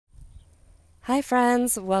Hi,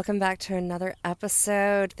 friends. Welcome back to another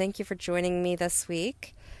episode. Thank you for joining me this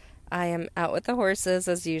week. I am out with the horses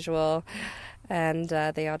as usual, and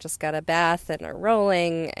they all just got a bath and are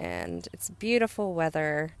rolling, and it's beautiful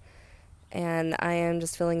weather. And I am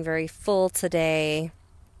just feeling very full today.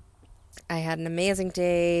 I had an amazing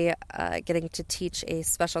day getting to teach a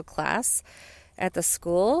special class at the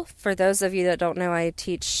school. For those of you that don't know, I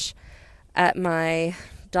teach at my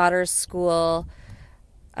daughter's school.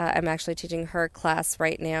 I'm actually teaching her class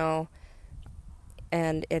right now,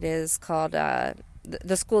 and it is called,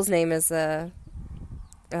 the school's name is the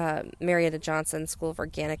Marietta Johnson School of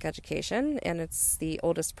Organic Education, and it's the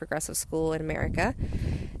oldest progressive school in America.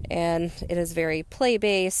 And it is very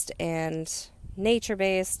play-based and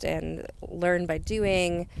nature-based and learn by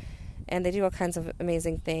doing, and they do all kinds of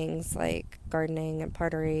amazing things like gardening and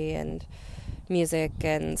pottery and music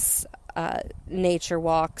and nature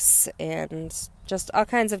walks and just all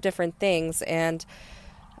kinds of different things. And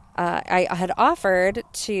I had offered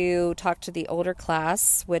to talk to the older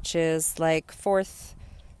class, which is like fourth,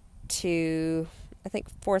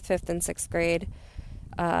 fifth, and sixth grade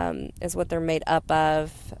is what they're made up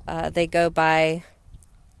of. They go by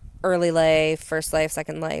early life, first life,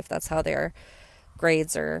 second life. That's how their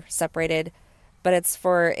grades are separated. But it's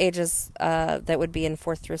for ages that would be in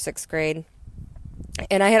fourth through sixth grade.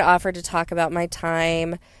 And I had offered to talk about my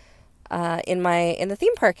time in the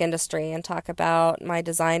theme park industry and talk about my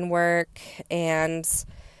design work. And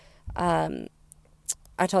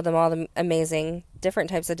I told them all the amazing different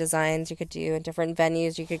types of designs you could do and different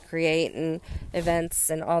venues you could create and events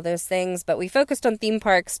and all those things. But we focused on theme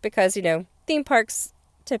parks because, theme parks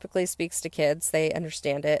typically speaks to kids. They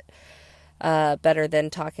understand it better than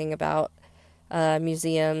talking about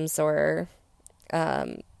museums or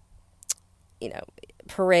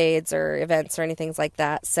parades or events or anything like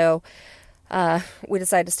that. So we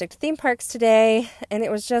decided to stick to theme parks today, and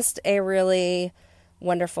it was just a really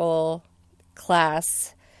wonderful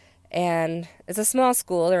class. And it's a small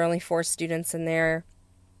school. There are only 4 students in there,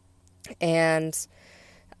 and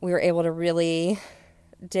we were able to really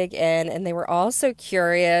dig in, and they were all so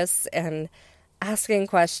curious and asking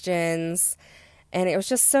questions, and it was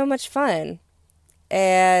just so much fun.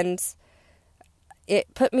 And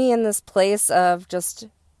it put me in this place of just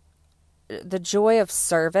the joy of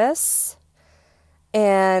service,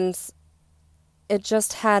 and it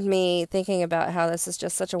just had me thinking about how this is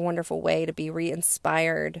just such a wonderful way to be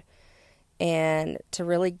re-inspired and to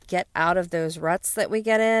really get out of those ruts that we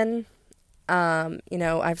get in.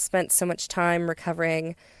 I've spent so much time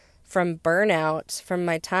recovering from burnout from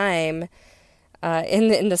my time in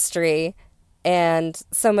the industry, and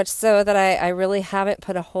so much so that I really haven't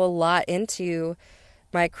put a whole lot into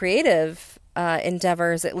my creative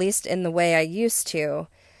endeavors, at least in the way I used to.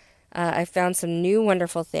 I found some new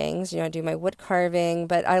wonderful things. I do my wood carving,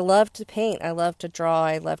 but I love to paint. I love to draw.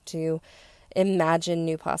 I love to imagine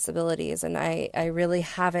new possibilities, and I really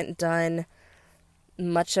haven't done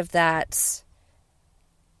much of that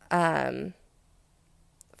for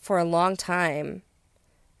a long time.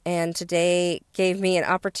 And today gave me an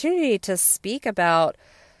opportunity to speak about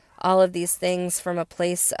all of these things from a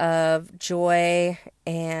place of joy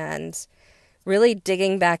and really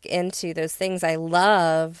digging back into those things I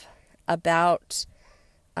love about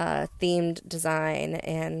themed design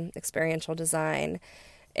and experiential design.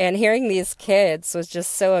 And hearing these kids was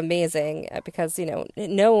just so amazing because,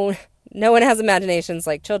 no one has imaginations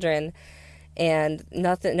like children, and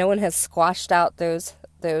no one has squashed out those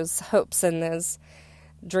hopes and those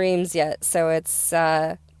dreams yet. So it's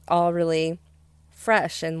all really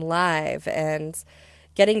fresh and live, and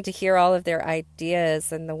getting to hear all of their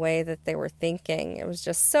ideas and the way that they were thinking. It was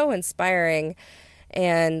just so inspiring.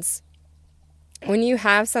 And when you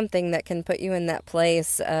have something that can put you in that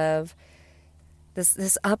place of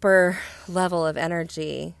this upper level of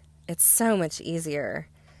energy, it's so much easier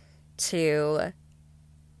to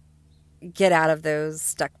get out of those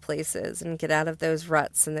stuck places and get out of those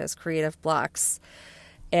ruts and those creative blocks.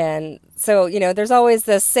 And so, there's always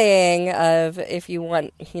this saying of, if you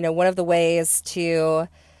want, one of the ways to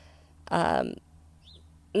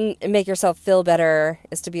make yourself feel better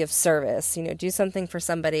is to be of service. Do something for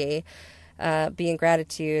somebody, be in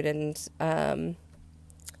gratitude, and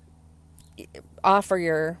offer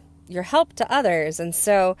your help to others. And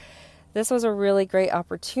so this was a really great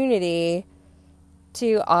opportunity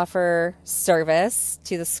to offer service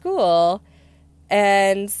to the school,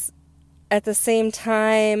 and at the same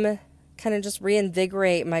time kind of just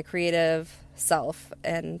reinvigorate my creative self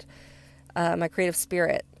and my creative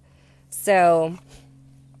spirit. So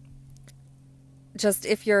just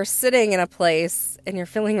if you're sitting in a place and you're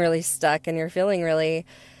feeling really stuck and you're feeling really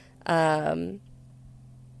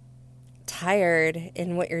tired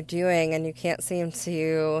in what you're doing and you can't seem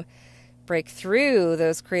to break through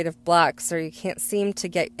those creative blocks, or you can't seem to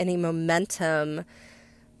get any momentum,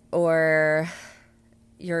 or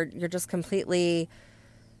you're just completely,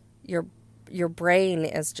 your brain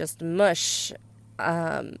is just mush.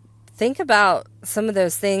 Think about some of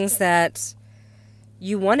those things that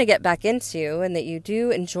you want to get back into and that you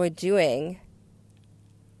do enjoy doing,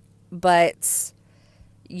 but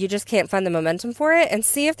you just can't find the momentum for it, and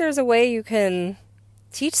see if there's a way you can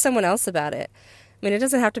teach someone else about it. I mean, it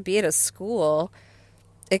doesn't have to be at a school.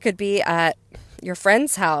 It could be at your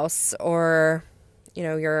friend's house, or,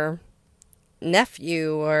 your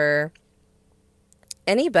nephew, or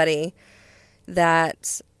anybody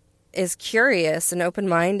that is curious and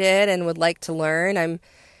open-minded and would like to learn.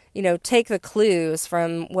 Take the clues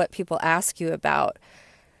from what people ask you about.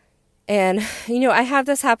 And, I have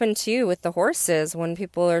this happen too with the horses when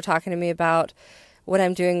people are talking to me about what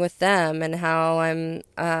I'm doing with them and how I'm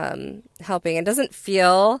helping. It doesn't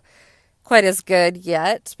feel quite as good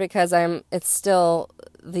yet because it's still,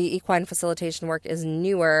 the equine facilitation work is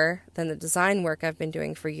newer than the design work I've been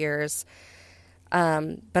doing for years.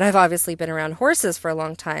 But I've obviously been around horses for a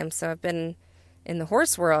long time, so I've been in the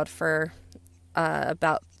horse world for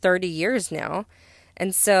about 30 years now.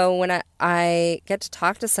 And so when I get to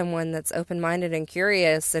talk to someone that's open-minded and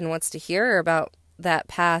curious and wants to hear about that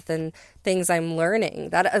path and things I'm learning,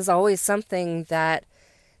 that is always something that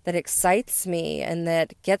excites me and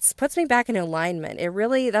that puts me back in alignment.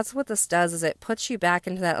 That's what this does, is it puts you back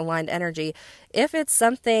into that aligned energy. If it's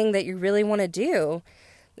something that you really want to do,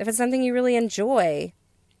 if it's something you really enjoy.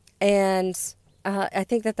 And I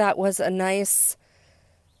think that was a nice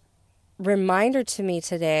reminder to me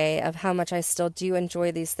today of how much I still do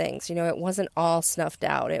enjoy these things. It wasn't all snuffed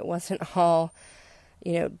out. It wasn't all,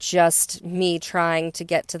 just me trying to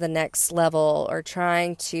get to the next level or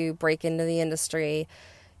trying to break into the industry.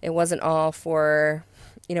 It wasn't all for,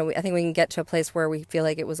 I think we can get to a place where we feel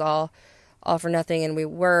like it was all for nothing. And we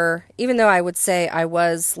were, even though I would say I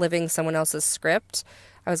was living someone else's script,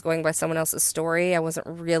 I was going by someone else's story, I wasn't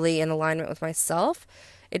really in alignment with myself.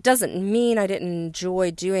 It doesn't mean I didn't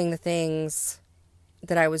enjoy doing the things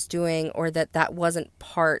that I was doing, or that wasn't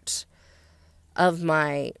part of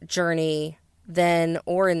my journey then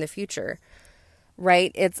or in the future,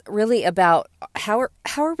 right? It's really about how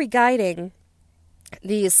are we guiding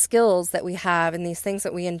these skills that we have and these things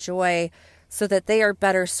that we enjoy so that they are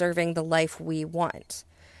better serving the life we want.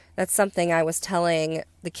 That's something I was telling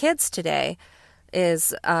the kids today.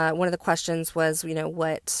 Is one of the questions was,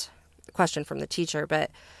 what question from the teacher,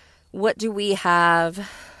 but what do we have,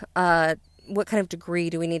 what kind of degree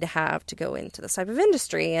do we need to have to go into this type of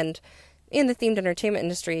industry? And in the themed entertainment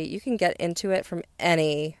industry, you can get into it from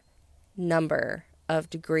any number of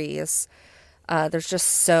degrees. There's just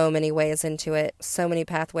so many ways into it, so many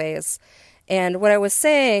pathways. And what I was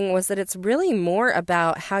saying was that it's really more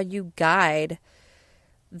about how you guide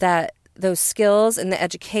those skills and the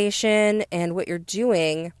education and what you're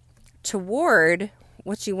doing toward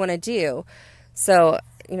what you want to do. So,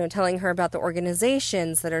 telling her about the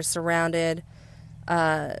organizations that are surrounded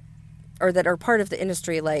or that are part of the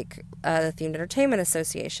industry, like the Themed Entertainment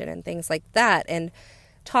Association and things like that, and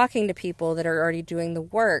talking to people that are already doing the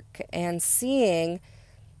work and seeing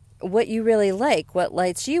what you really like, what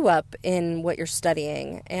lights you up in what you're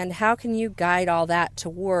studying, and how can you guide all that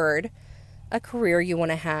toward a career you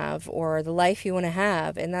want to have or the life you want to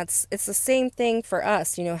have. And it's the same thing for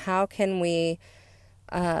us. How can we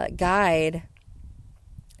guide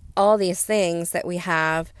all these things that we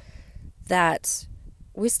have that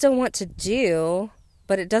we still want to do,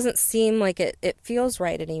 but it doesn't seem like it feels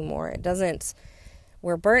right anymore. It doesn't,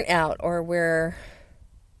 we're burnt out, or we're,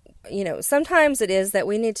 sometimes it is that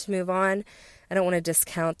we need to move on. I don't want to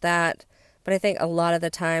discount that. But I think a lot of the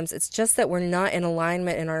times it's just that we're not in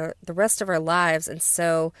alignment in the rest of our lives. And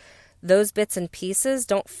so those bits and pieces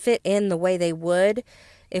don't fit in the way they would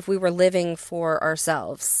if we were living for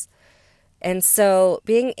ourselves. And so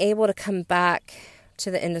being able to come back to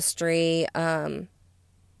the industry,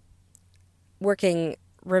 working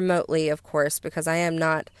remotely, of course, because I am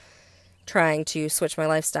not trying to switch my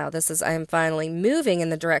lifestyle. I am finally moving in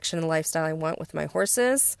the direction and lifestyle I want with my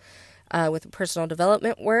horses, with personal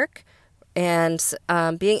development work. And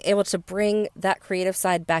being able to bring that creative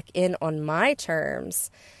side back in on my terms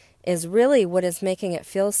is really what is making it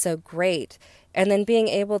feel so great. And then being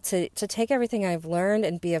able to take everything I've learned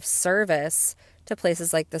and be of service to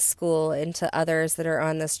places like the school and to others that are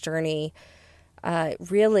on this journey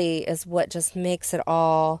really is what just makes it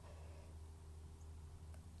all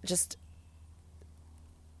just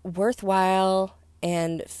worthwhile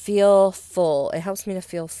and feel full. It helps me to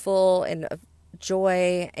feel full and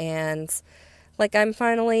joy, and like I'm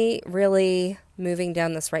finally really moving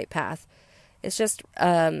down this right path. It's just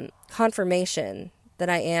confirmation that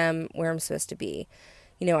I am where I'm supposed to be.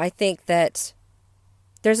 I think that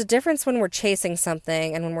there's a difference when we're chasing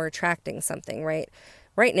something and when we're attracting something, right?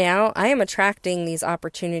 Right now, I am attracting these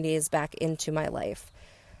opportunities back into my life.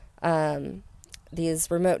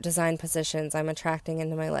 These remote design positions I'm attracting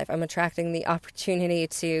into my life. I'm attracting the opportunity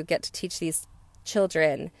to get to teach these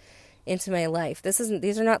children into my life.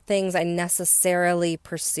 These are not things I necessarily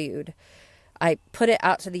pursued. I put it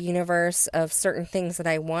out to the universe of certain things that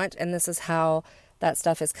I want, and this is how that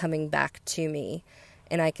stuff is coming back to me.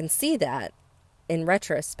 And I can see that in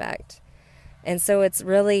retrospect. And so it's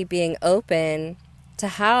really being open to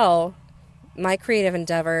how my creative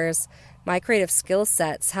endeavors, my creative skill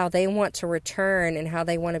sets, how they want to return and how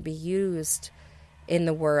they want to be used in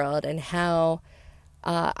the world, and how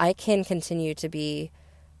I can continue to be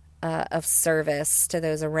of service to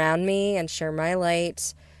those around me and share my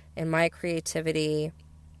light and my creativity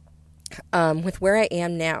with where I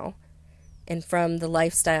am now and from the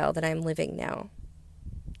lifestyle that I'm living now.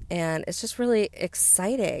 And it's just really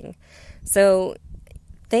exciting. So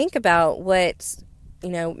think about what,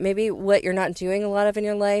 maybe what you're not doing a lot of in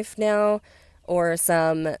your life now, or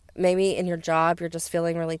maybe in your job you're just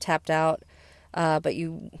feeling really tapped out, but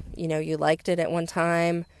you liked it at one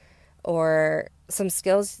time, or some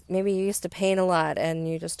skills, maybe you used to paint a lot and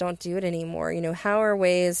you just don't do it anymore. How are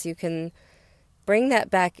ways you can bring that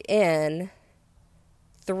back in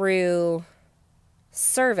through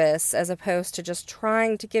service as opposed to just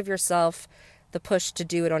trying to give yourself the push to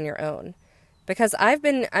do it on your own? Because I've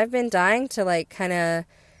been dying to kind of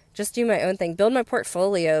just do my own thing, build my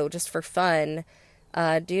portfolio just for fun,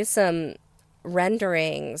 do some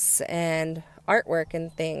renderings and artwork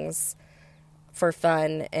and things for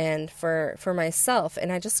fun and for myself,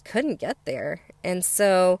 and I just couldn't get there. And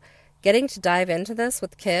so getting to dive into this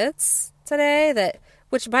with kids today,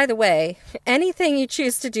 which by the way, anything you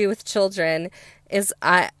choose to do with children is,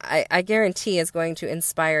 I guarantee, is going to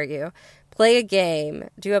inspire you. Play a game,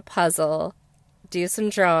 do a puzzle, do some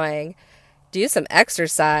drawing, do some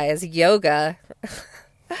exercise, yoga.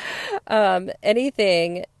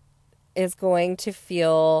 Anything is going to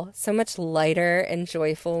feel so much lighter and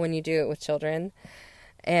joyful when you do it with children.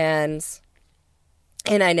 And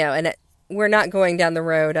I know, and we're not going down the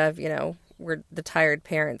road of, we're the tired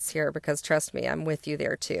parents here, because trust me, I'm with you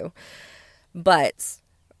there too. But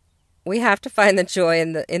we have to find the joy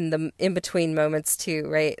in the in-between moments too,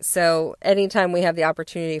 right? So anytime we have the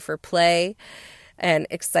opportunity for play and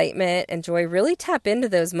excitement and joy, really tap into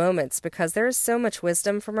those moments, because there is so much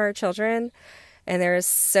wisdom from our children. And there is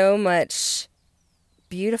so much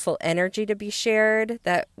beautiful energy to be shared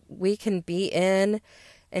that we can be in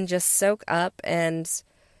and just soak up. And,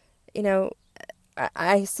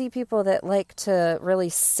 I see people that like to really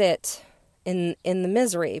sit in the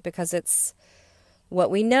misery, because it's what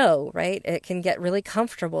we know, right? It can get really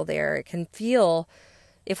comfortable there. It can feel,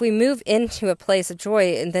 if we move into a place of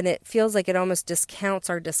joy, and then it feels like it almost discounts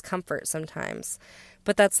our discomfort sometimes.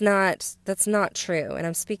 But that's not true. And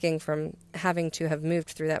I'm speaking from having to have moved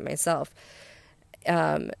through that myself.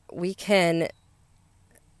 We can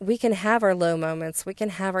have our low moments. We can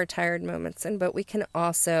have our tired moments, but we can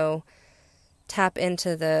also tap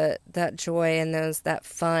into that joy and that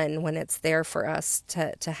fun when it's there for us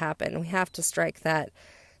to happen. We have to strike that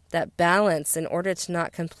balance in order to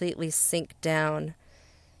not completely sink down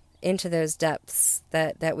into those depths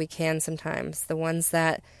that we can sometimes. The ones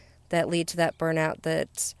that lead to that burnout,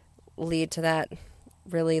 that lead to that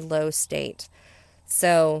really low state.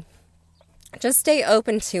 So just stay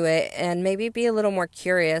open to it, and maybe be a little more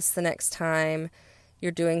curious the next time you're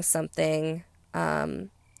doing something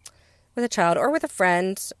with a child or with a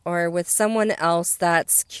friend or with someone else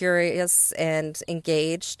that's curious and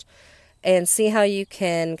engaged, and see how you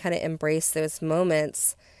can kind of embrace those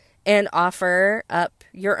moments and offer up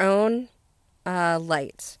your own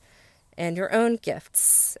light and your own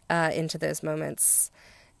gifts into those moments,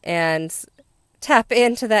 and tap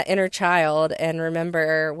into that inner child and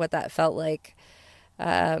remember what that felt like.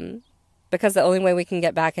 Because the only way we can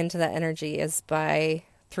get back into that energy is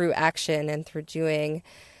through action and through doing.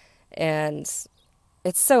 And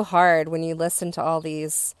it's so hard when you listen to all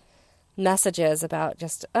these messages about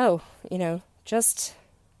just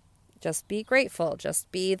be grateful,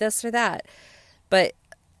 just be this or that. But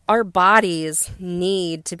our bodies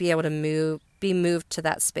need to be able to be moved to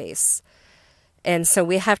that space. And so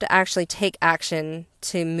we have to actually take action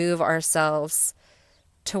to move ourselves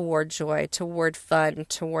toward joy, toward fun,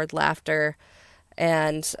 toward laughter,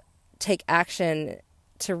 and take action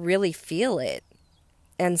to really feel it.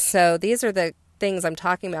 And so these are the things I'm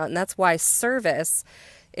talking about. And that's why service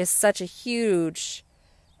is such a huge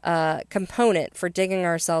component for digging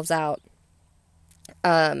ourselves out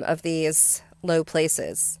of these low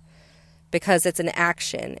places, because it's an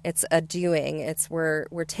action, it's a doing, it's we're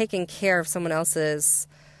taking care of someone else's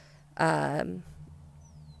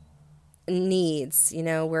needs.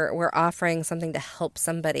 We're offering something to help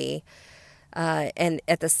somebody, and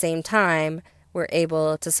at the same time we're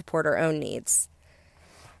able to support our own needs.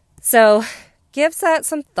 So give that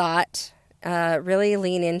some thought. Really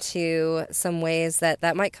lean into some ways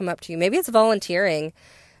that might come up to you. Maybe it's volunteering.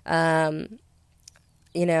 I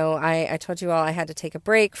told you all I had to take a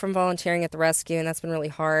break from volunteering at the rescue, and that's been really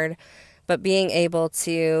hard. But being able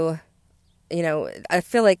to, I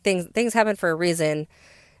feel like things happen for a reason.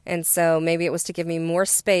 And so maybe it was to give me more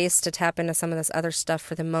space to tap into some of this other stuff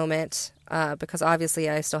for the moment, because obviously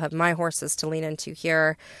I still have my horses to lean into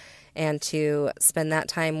here and to spend that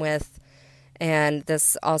time with. And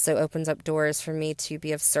this also opens up doors for me to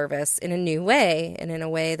be of service in a new way, and in a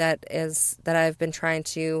way that I've been trying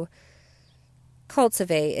to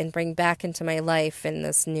cultivate and bring back into my life in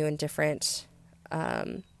this new and different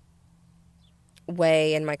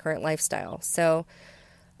way in my current lifestyle. So,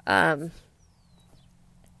 kind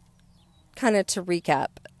of to recap,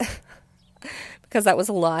 because that was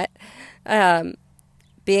a lot,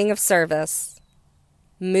 being of service,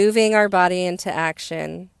 moving our body into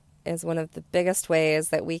action is one of the biggest ways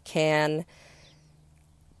that we can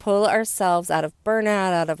pull ourselves out of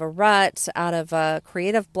burnout, out of a rut, out of a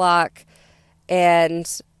creative block,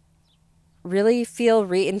 and really feel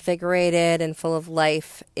reinvigorated and full of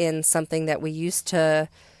life in something that we used to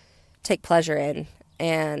take pleasure in.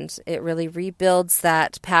 And it really rebuilds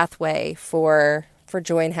that pathway for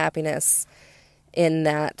joy and happiness in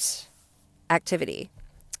that activity.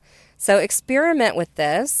 So experiment with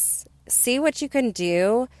this. See what you can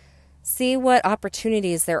do. See what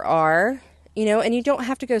opportunities there are, and you don't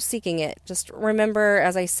have to go seeking it. Just remember,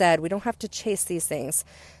 as I said, we don't have to chase these things.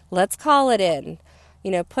 Let's call it in.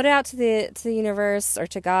 Put it out to the universe or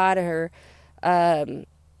to God, or,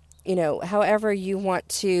 however you want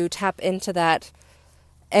to tap into that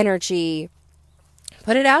energy.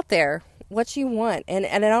 Put it out there, what you want. And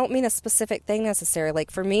I don't mean a specific thing necessarily. Like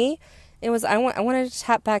for me, it was I wanted to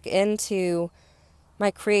tap back into my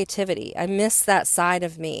creativity. I miss that side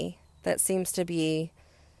of me that seemed to be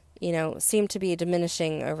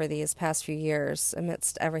diminishing over these past few years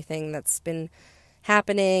amidst everything that's been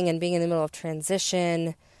happening and being in the middle of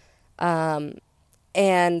transition,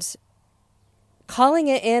 and calling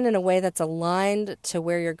it in a way that's aligned to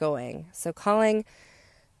where you're going. So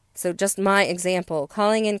just my example,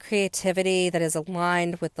 calling in creativity that is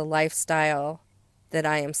aligned with the lifestyle that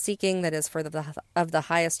I am seeking, that is for of the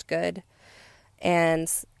highest good, and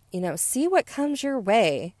see what comes your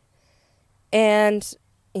way. And,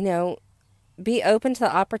 be open to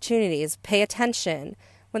the opportunities. Pay attention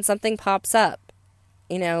when something pops up.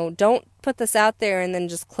 Don't put this out there and then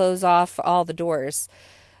just close off all the doors.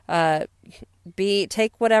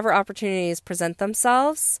 Take whatever opportunities present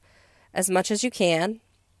themselves as much as you can.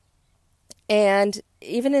 And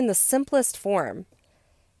even in the simplest form,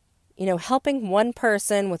 helping one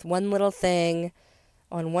person with one little thing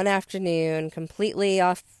on one afternoon, completely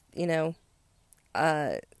off,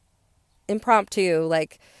 impromptu,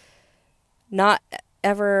 like not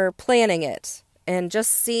ever planning it, and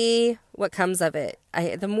just see what comes of it.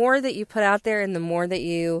 The more that you put out there and the more that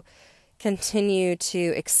you continue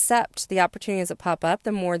to accept the opportunities that pop up,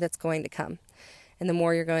 the more that's going to come and the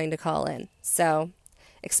more you're going to call in. So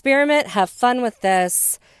experiment, have fun with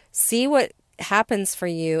this, see what happens for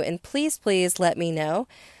you, and please let me know.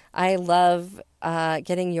 I love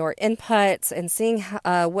getting your inputs and seeing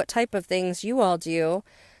what type of things you all do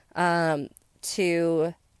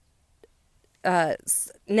to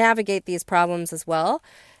navigate these problems as well,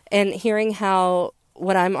 and hearing how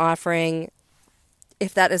what I'm offering,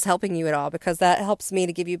 if that is helping you at all, because that helps me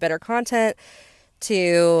to give you better content,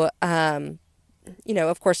 to,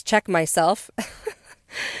 of course, check myself.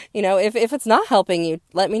 If it's not helping you,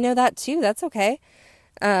 let me know that too. That's okay.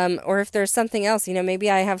 Or if there's something else,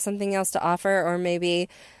 maybe I have something else to offer, or maybe,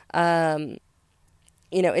 it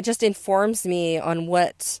just informs me on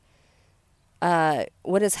what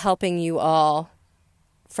is helping you all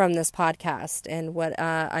from this podcast, and what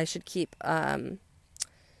I should keep,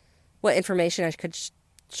 what information I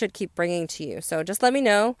should keep bringing to you. So just let me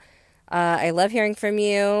know. I love hearing from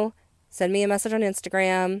you. Send me a message on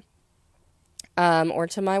Instagram, or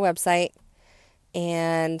to my website.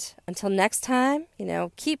 And until next time,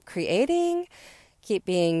 keep creating, Keep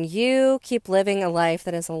being you. Keep living a life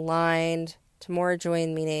that is aligned to more joy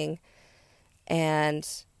and meaning. And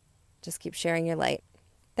just keep sharing your light.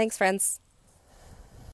 Thanks, friends.